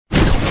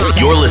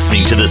You're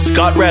listening to the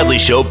Scott Radley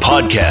Show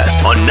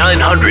podcast on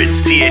 900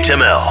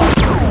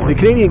 CHML. The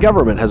Canadian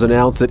government has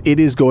announced that it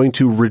is going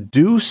to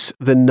reduce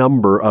the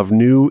number of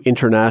new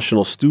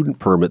international student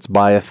permits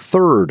by a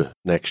third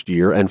next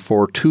year, and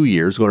for 2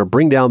 years, going to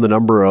bring down the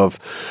number of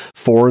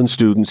foreign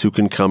students who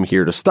can come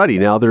here to study.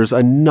 Now, there's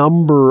a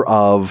number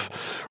of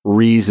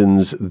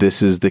reasons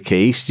this is the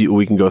case.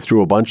 We can go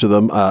through a bunch of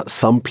them.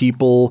 Some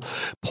people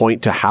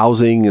point to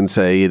housing and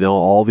say,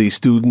 all these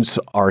students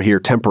are here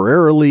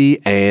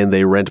temporarily and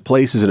they rent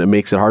places and it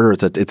makes it harder.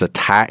 It's a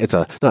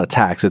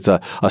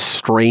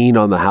strain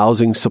on the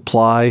housing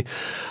supply.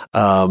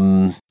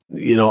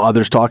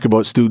 Others talk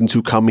about students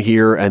who come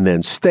here and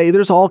then stay.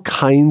 There's all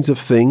kinds of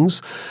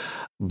things.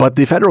 But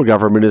the federal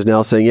government is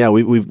now saying,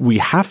 we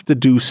have to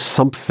do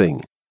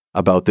something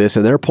about this.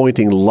 And they're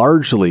pointing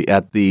largely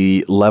at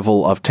the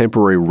level of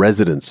temporary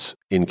residence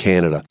in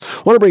Canada.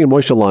 I want to bring in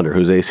Moshe Lander,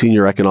 who's a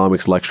senior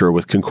economics lecturer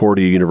with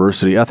Concordia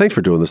University. Thanks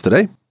for doing this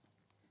today.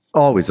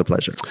 Always a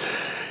pleasure.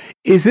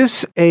 Is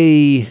this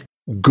a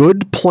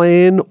good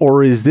plan,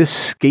 or is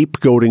this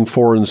scapegoating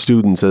foreign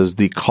students as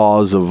the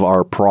cause of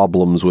our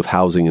problems with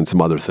housing and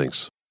some other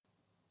things?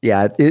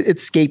 Yeah,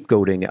 it's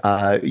scapegoating.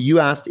 You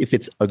asked if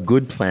it's a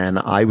good plan.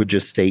 I would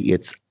just say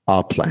it's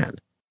a plan.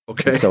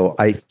 Okay. So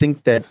I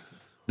think that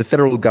the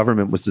federal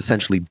government was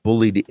essentially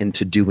bullied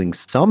into doing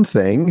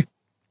something.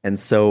 And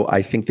so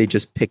I think they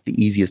just picked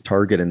the easiest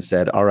target and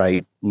said, all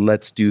right,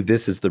 let's do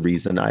this as the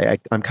reason.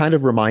 I'm kind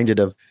of reminded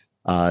of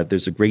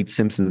there's a great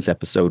Simpsons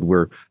episode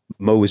where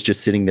Mo was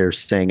just sitting there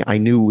saying, I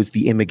knew it was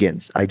the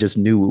immigrants. I just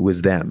knew it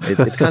was them.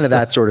 It's kind of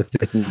that sort of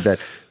thing that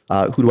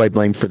who do I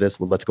blame for this?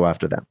 Well, let's go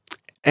after them.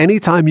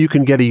 Anytime you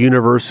can get a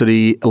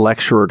university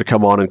lecturer to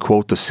come on and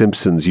quote The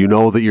Simpsons, you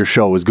know that your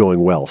show is going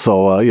well.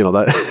 So,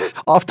 that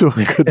off to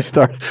a good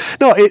start.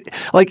 No,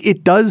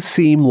 it does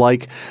seem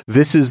like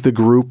this is the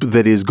group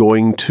that is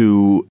going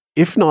to,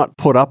 if not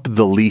put up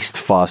the least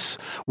fuss,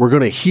 we're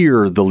going to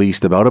hear the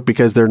least about it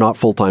because they're not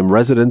full-time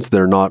residents.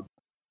 They're not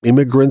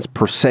immigrants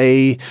per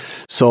se.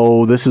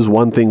 So this is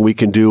one thing we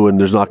can do, and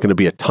there's not going to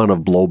be a ton of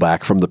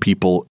blowback from the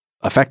people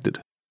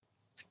affected.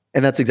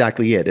 And that's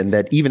exactly it. And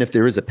that even if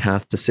there is a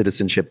path to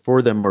citizenship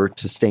for them or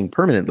to staying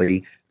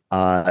permanently,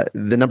 the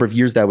number of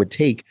years that would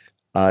take,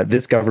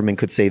 this government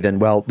could say then,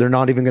 well, they're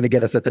not even going to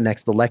get us at the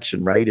next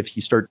election, right? If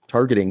you start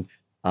targeting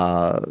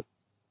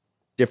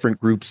different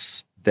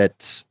groups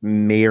that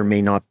may or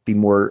may not be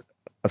more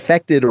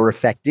affected or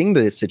affecting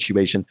the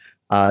situation,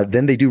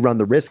 then they do run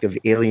the risk of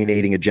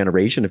alienating a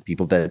generation of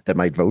people that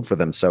might vote for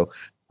them. So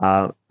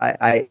I'm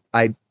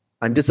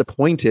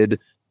disappointed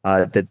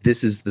that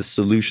this is the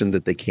solution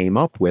that they came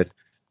up with.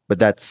 But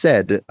that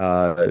said,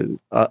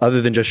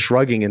 other than just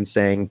shrugging and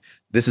saying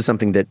this is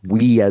something that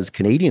we as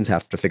Canadians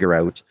have to figure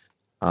out,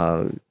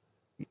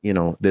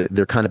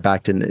 they're kind of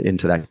backed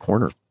into that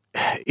corner.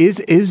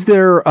 Is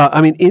there,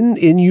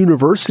 in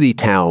university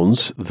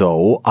towns,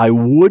 though, I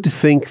would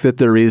think that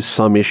there is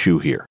some issue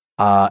here.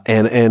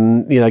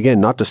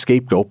 Again, not to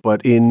scapegoat,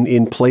 but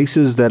in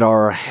places that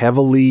are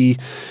heavily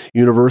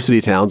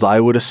university towns, I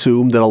would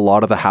assume that a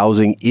lot of the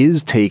housing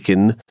is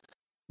taken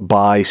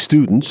by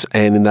students,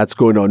 and that's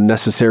going to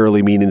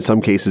necessarily mean, in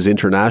some cases,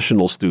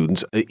 international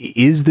students.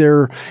 Is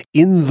there,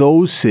 in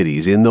those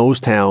cities, in those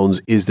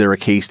towns, is there a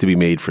case to be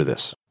made for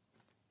this?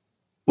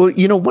 Well,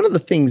 one of the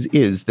things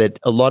is that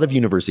a lot of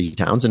university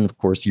towns, and of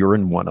course you're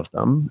in one of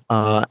them,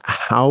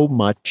 how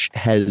much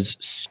has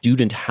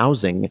student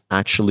housing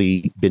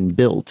actually been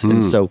built?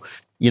 And so,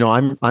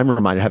 I'm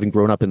reminded, having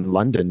grown up in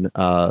London,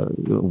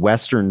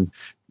 Western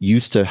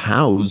used to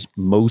house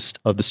most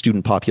of the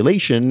student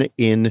population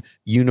in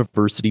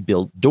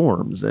university-built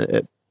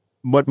dorms.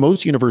 What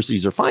most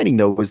universities are finding,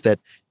 though, is that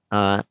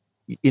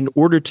in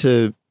order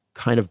to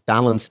kind of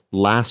balance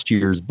last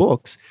year's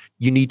books,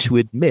 you need to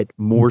admit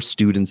more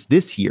students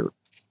this year.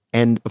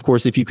 And of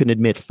course, if you can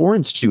admit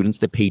foreign students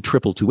that pay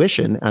triple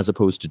tuition as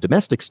opposed to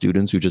domestic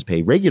students who just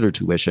pay regular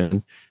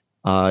tuition,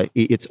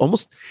 it's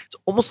almost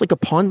like a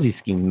Ponzi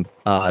scheme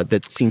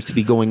that seems to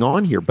be going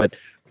on here. But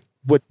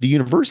what the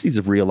universities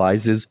have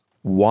realized is,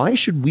 why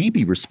should we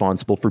be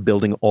responsible for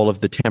building all of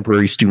the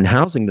temporary student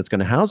housing that's going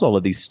to house all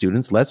of these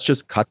students? Let's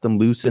just cut them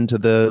loose into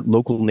the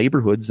local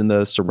neighborhoods and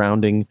the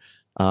surrounding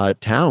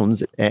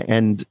towns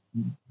and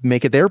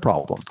make it their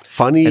problem.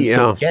 Funny, and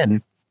so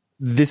again,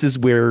 this is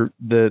where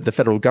the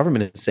federal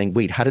government is saying,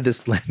 wait, how did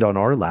this land on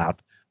our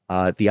lap?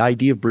 The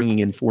idea of bringing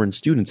in foreign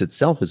students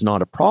itself is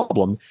not a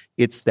problem.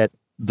 It's that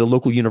the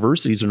local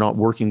universities are not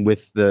working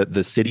with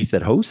the cities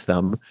that host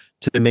them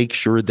to make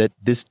sure that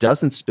this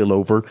doesn't spill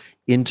over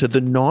into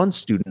the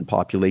non-student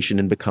population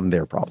and become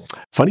their problem.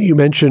 Funny you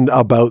mentioned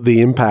about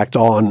the impact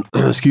on,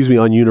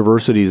 on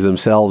universities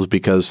themselves,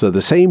 because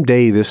the same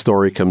day this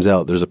story comes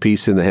out, there's a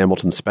piece in the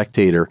Hamilton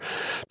Spectator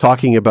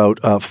talking about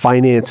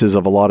finances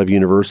of a lot of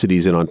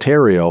universities in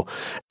Ontario,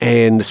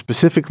 and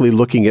specifically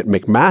looking at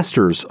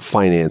McMaster's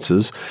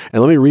finances.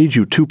 And let me read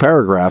you two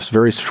paragraphs,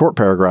 very short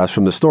paragraphs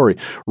from the story.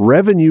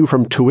 Revenue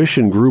from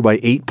tuition grew by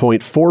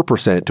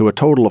 8.4% to a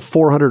total of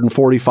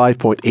 $445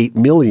 $5.8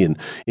 million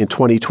in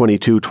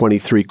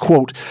 2022-23,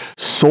 quote,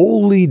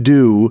 solely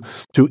due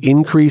to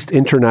increased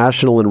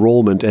international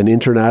enrollment and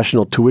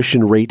international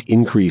tuition rate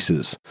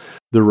increases.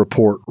 The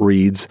report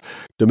reads,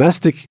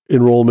 domestic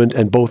enrollment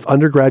at both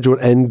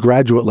undergraduate and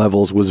graduate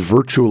levels was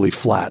virtually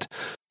flat.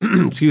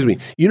 Excuse me.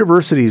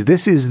 Universities,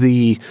 this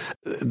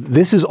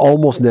is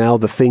almost now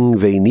the thing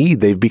they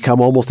need. They've become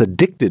almost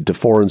addicted to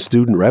foreign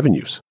student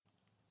revenues.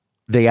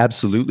 They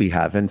absolutely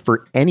have. And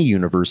for any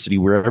university,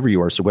 wherever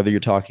you are, so whether you're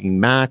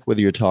talking Mac,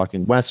 whether you're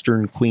talking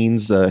Western,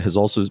 Queens has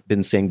also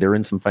been saying they're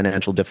in some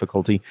financial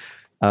difficulty.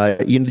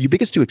 Your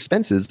biggest two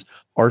expenses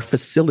are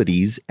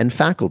facilities and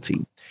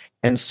faculty.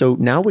 And so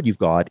now what you've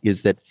got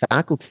is that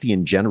faculty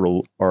in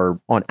general are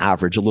on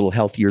average a little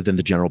healthier than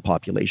the general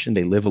population.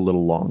 They live a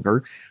little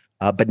longer.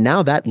 But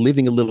now that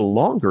living a little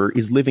longer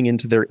is living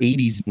into their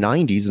 80s,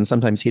 90s, and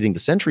sometimes hitting the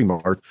century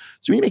mark.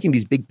 So when you're making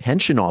these big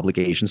pension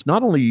obligations,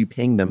 not only are you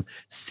paying them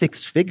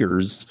six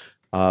figures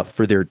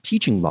for their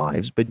teaching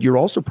lives, but you're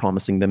also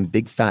promising them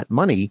big fat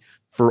money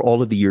for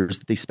all of the years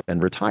that they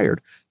spend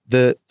retired.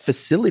 The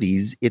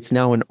facilities, it's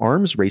now an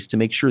arms race to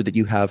make sure that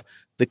you have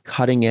the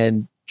cutting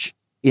edge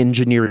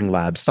engineering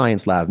lab,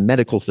 science lab,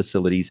 medical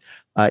facilities,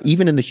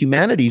 even in the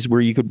humanities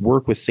where you could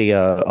work with, say,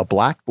 a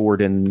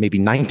blackboard and maybe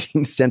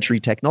 19th century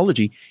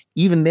technology.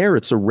 Even there,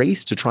 it's a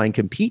race to try and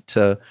compete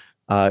to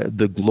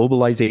the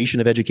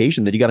globalization of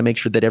education, that you got to make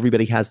sure that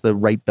everybody has the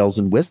right bells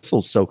and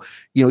whistles. So,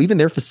 even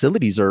their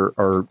facilities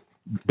are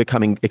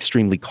becoming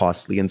extremely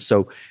costly. And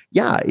so,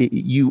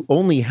 you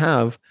only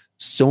have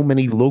so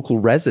many local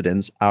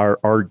residents.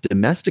 Our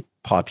domestic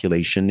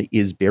population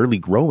is barely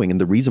growing. And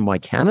the reason why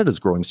Canada is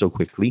growing so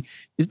quickly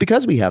is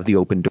because we have the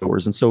open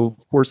doors. And so,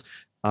 of course,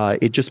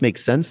 it just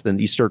makes sense then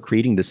you start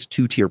creating this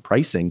two-tier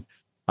pricing.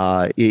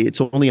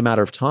 It's only a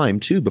matter of time,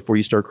 too, before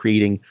you start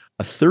creating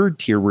a third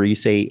tier where you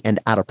say, and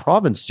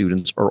out-of-province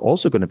students are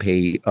also going to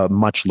pay a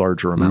much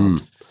larger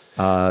amount.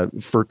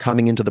 For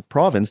coming into the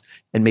province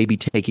and maybe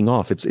taking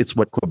off. It's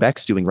what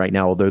Quebec's doing right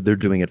now, although they're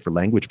doing it for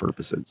language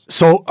purposes.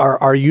 So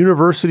are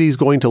universities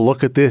going to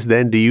look at this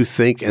then, do you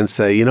think, and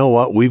say, you know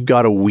what, we've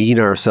got to wean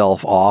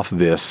ourselves off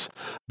this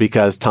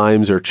because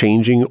times are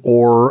changing?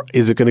 Or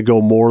is it going to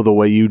go more the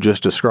way you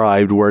just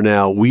described, where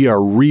now we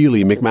are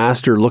really,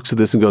 McMaster looks at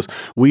this and goes,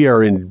 we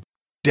are in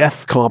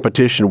death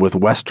competition with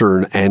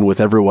Western and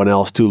with everyone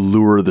else to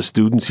lure the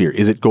students here?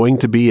 Is it going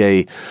to be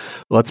a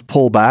let's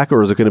pull back,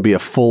 or is it going to be a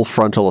full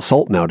frontal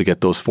assault now to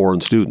get those foreign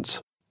students?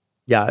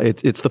 Yeah,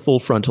 it's the full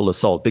frontal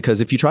assault,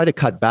 because if you try to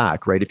cut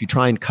back, right, if you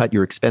try and cut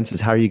your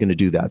expenses, how are you going to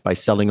do that? By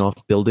selling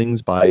off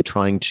buildings, by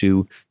trying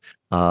to,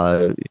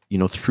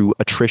 through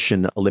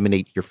attrition,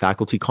 eliminate your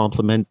faculty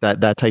complement?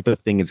 That type of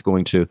thing is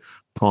going to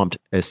prompt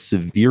a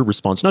severe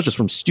response, not just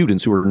from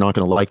students who are not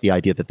going to like the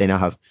idea that they now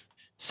have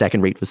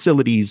second-rate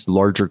facilities,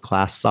 larger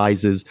class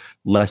sizes,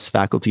 less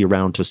faculty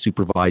around to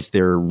supervise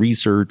their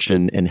research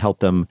and help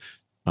them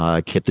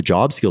get the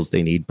job skills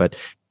they need. But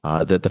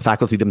the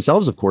faculty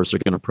themselves, of course, are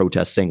going to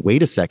protest, saying,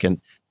 wait a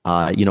second,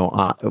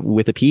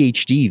 with a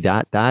PhD,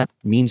 that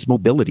means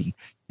mobility.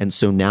 And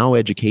so now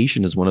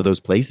education is one of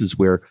those places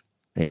where,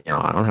 I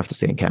don't have to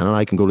stay in Canada.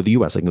 I can go to the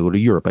US, I can go to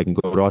Europe, I can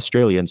go to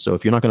Australia. And so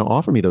if you're not going to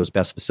offer me those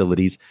best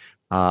facilities,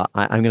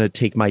 I'm going to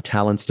take my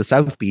talents to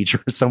South Beach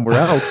or somewhere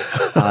else.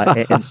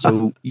 And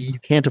so you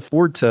can't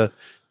afford to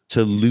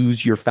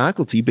lose your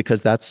faculty,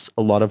 because that's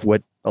a lot of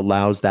what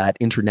allows that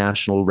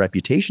international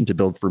reputation to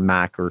build for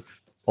Mac or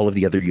all of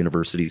the other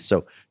universities.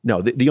 So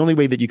no, the only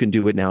way that you can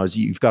do it now is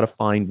you've got to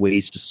find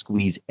ways to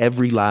squeeze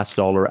every last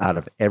dollar out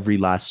of every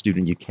last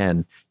student you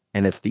can.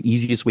 And if the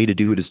easiest way to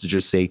do it is to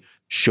just say,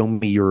 show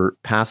me your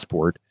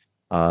passport,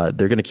 they're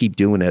going to keep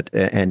doing it.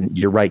 And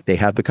you're right, they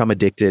have become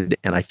addicted.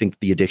 And I think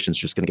the addiction is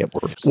just going to get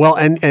worse. Well,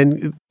 and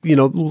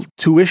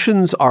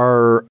tuitions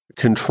are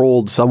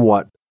controlled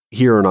somewhat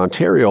here in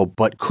Ontario,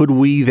 but could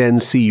we then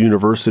see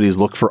universities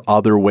look for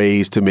other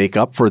ways to make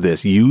up for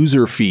this?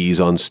 User fees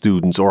on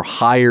students, or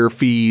higher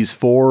fees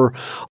for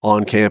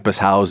on-campus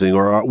housing,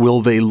 or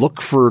will they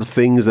look for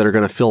things that are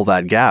going to fill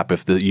that gap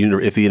if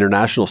the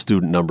international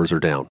student numbers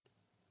are down?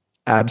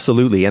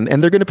 Absolutely. And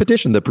they're going to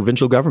petition the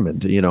provincial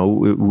government.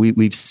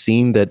 We've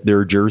seen that there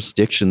are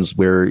jurisdictions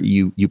where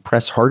you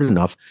press hard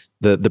enough,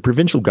 the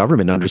provincial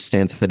government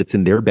understands that it's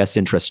in their best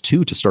interest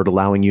too to start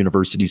allowing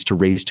universities to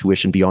raise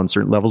tuition beyond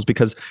certain levels,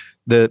 because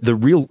the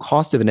real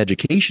cost of an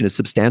education is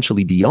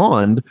substantially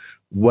beyond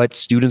what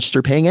students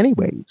are paying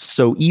anyway.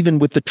 So even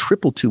with the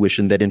triple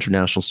tuition that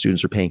international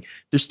students are paying,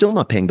 they're still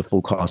not paying the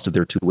full cost of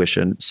their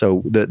tuition.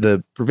 So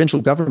the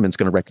provincial government's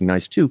going to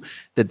recognize too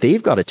that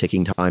they've got a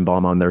ticking time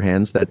bomb on their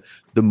hands, that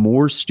the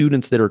more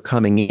students that are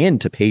coming in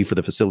to pay for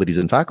the facilities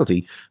and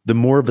faculty, the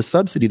more of a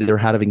subsidy that they're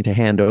having to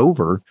hand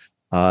over.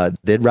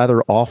 They'd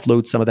rather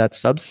offload some of that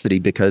subsidy,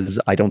 because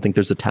I don't think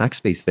there's a tax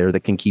base there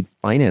that can keep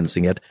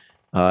financing it.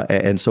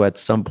 And so at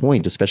some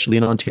point, especially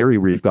in Ontario,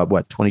 where you've got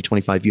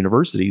 20-25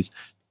 universities,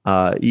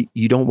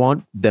 you don't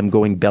want them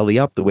going belly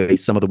up the way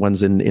some of the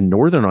ones in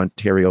Northern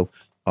Ontario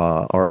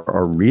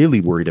are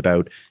really worried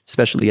about,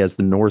 especially as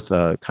the North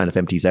kind of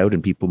empties out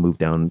and people move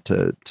down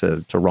to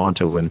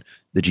Toronto and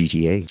the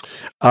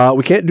GTA.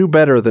 We can't do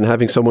better than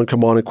having someone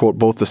come on and quote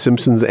both The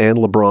Simpsons and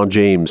LeBron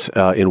James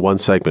in one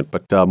segment.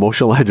 But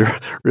Moshe Lander,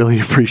 really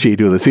appreciate you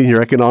doing the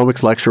Senior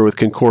Economics Lecturer with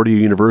Concordia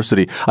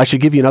University. I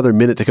should give you another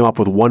minute to come up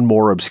with one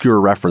more obscure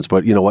reference,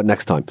 but you know what?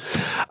 Next time.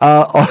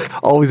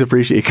 Always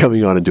appreciate you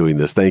coming on and doing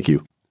this. Thank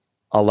you.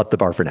 I'll up the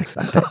bar for next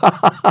time.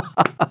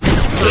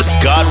 The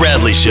Scott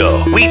Radley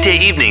Show. Weekday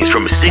evenings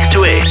from 6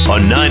 to 8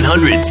 on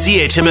 900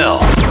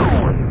 CHML.